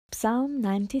Psalm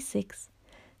 96.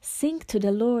 Sing to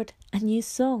the Lord a new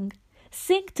song.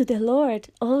 Sing to the Lord,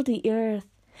 all the earth.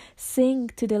 Sing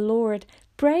to the Lord,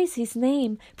 praise his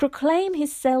name, proclaim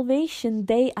his salvation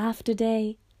day after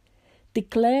day.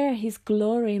 Declare his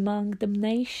glory among the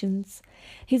nations,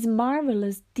 his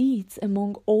marvelous deeds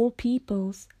among all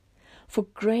peoples. For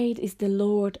great is the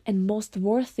Lord and most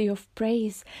worthy of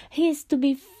praise. He is to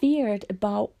be feared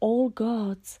above all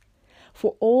gods.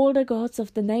 For all the gods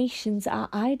of the nations are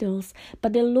idols,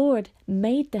 but the Lord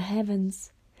made the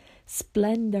heavens.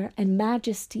 Splendor and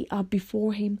majesty are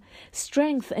before him,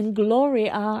 strength and glory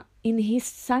are in his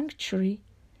sanctuary.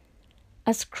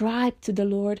 Ascribe to the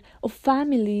Lord, O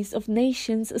families of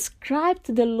nations, ascribe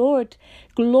to the Lord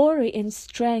glory and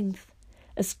strength.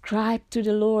 Ascribe to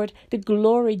the Lord the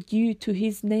glory due to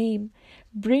his name.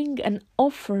 Bring an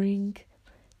offering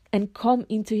and come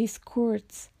into his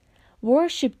courts.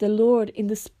 Worship the Lord in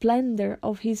the splendor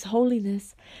of his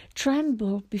holiness.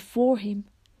 Tremble before him,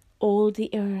 all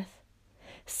the earth.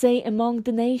 Say among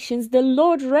the nations, the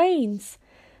Lord reigns.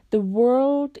 The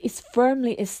world is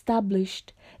firmly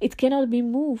established. It cannot be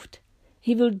moved.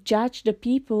 He will judge the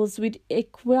peoples with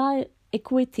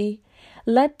equity.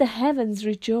 Let the heavens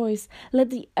rejoice. Let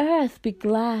the earth be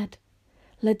glad.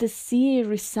 Let the sea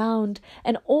resound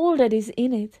and all that is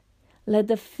in it. Let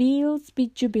the fields be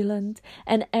jubilant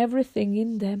and everything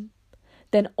in them.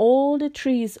 Then all the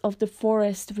trees of the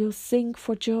forest will sing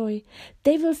for joy.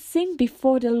 They will sing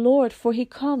before the Lord, for he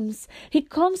comes. He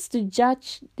comes to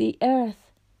judge the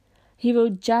earth. He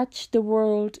will judge the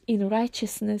world in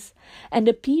righteousness and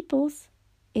the peoples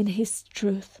in his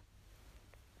truth.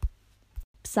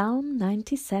 Psalm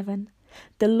 97.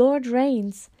 The Lord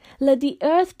reigns. Let the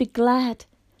earth be glad.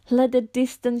 Let the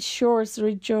distant shores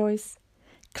rejoice.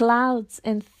 Clouds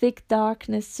and thick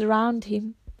darkness surround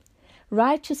him.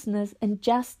 Righteousness and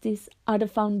justice are the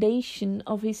foundation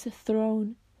of his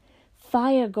throne.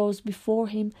 Fire goes before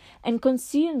him and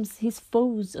consumes his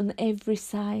foes on every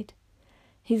side.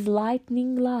 His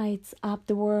lightning lights up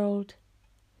the world.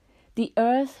 The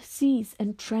earth sees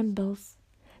and trembles.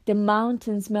 The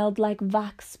mountains melt like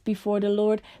wax before the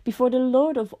Lord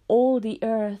of all the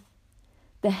earth.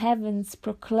 The heavens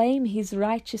proclaim his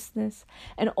righteousness,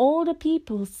 and all the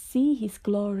peoples see his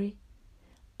glory.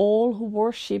 All who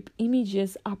worship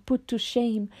images are put to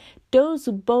shame. Those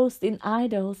who boast in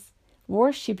idols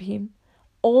worship him,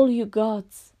 all you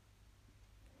gods.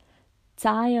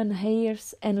 Zion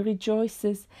hears and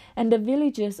rejoices, and the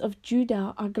villages of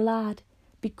Judah are glad,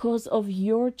 because of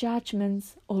your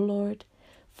judgments, O Lord.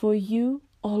 For you,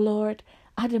 O Lord,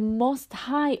 are the most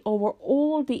high over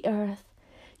all the earth.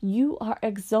 You are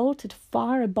exalted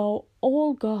far above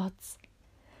all gods.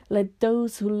 Let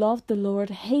those who love the Lord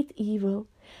hate evil,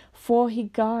 for he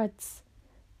guards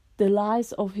the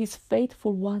lives of his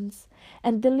faithful ones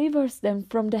and delivers them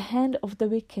from the hand of the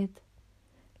wicked.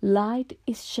 Light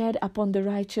is shed upon the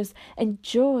righteous and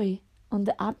joy on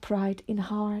the upright in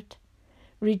heart.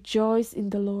 Rejoice in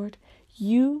the Lord,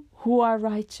 you who are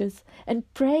righteous,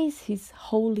 and praise his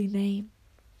holy name.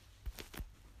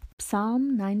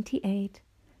 Psalm 98.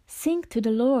 Sing to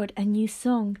the Lord a new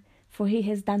song, for he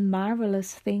has done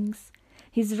marvelous things.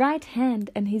 His right hand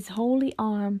and his holy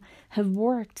arm have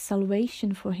worked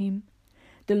salvation for him.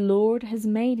 The Lord has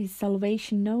made his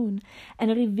salvation known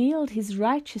and revealed his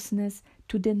righteousness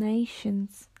to the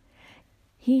nations.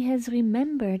 He has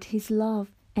remembered his love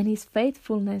and his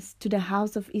faithfulness to the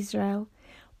house of Israel.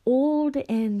 All the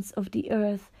ends of the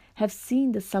earth have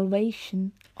seen the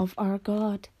salvation of our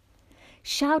God.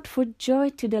 Shout for joy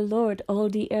to the Lord, all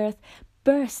the earth.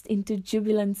 Burst into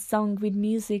jubilant song with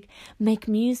music. Make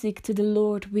music to the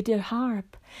Lord with the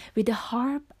harp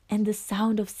and the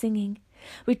sound of singing,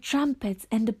 with trumpets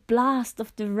and the blast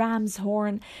of the ram's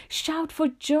horn. Shout for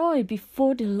joy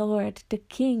before the Lord, the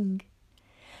King.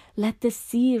 Let the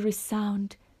sea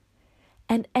resound,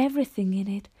 and everything in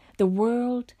it, the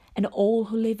world and all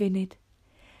who live in it.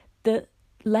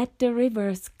 Let the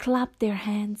rivers clap their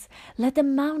hands. Let the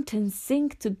mountains sing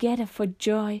together for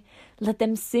joy. Let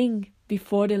them sing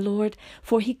before the Lord,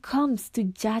 for he comes to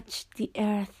judge the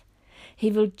earth. He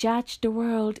will judge the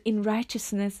world in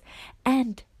righteousness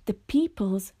and the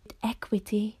peoples with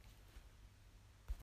equity.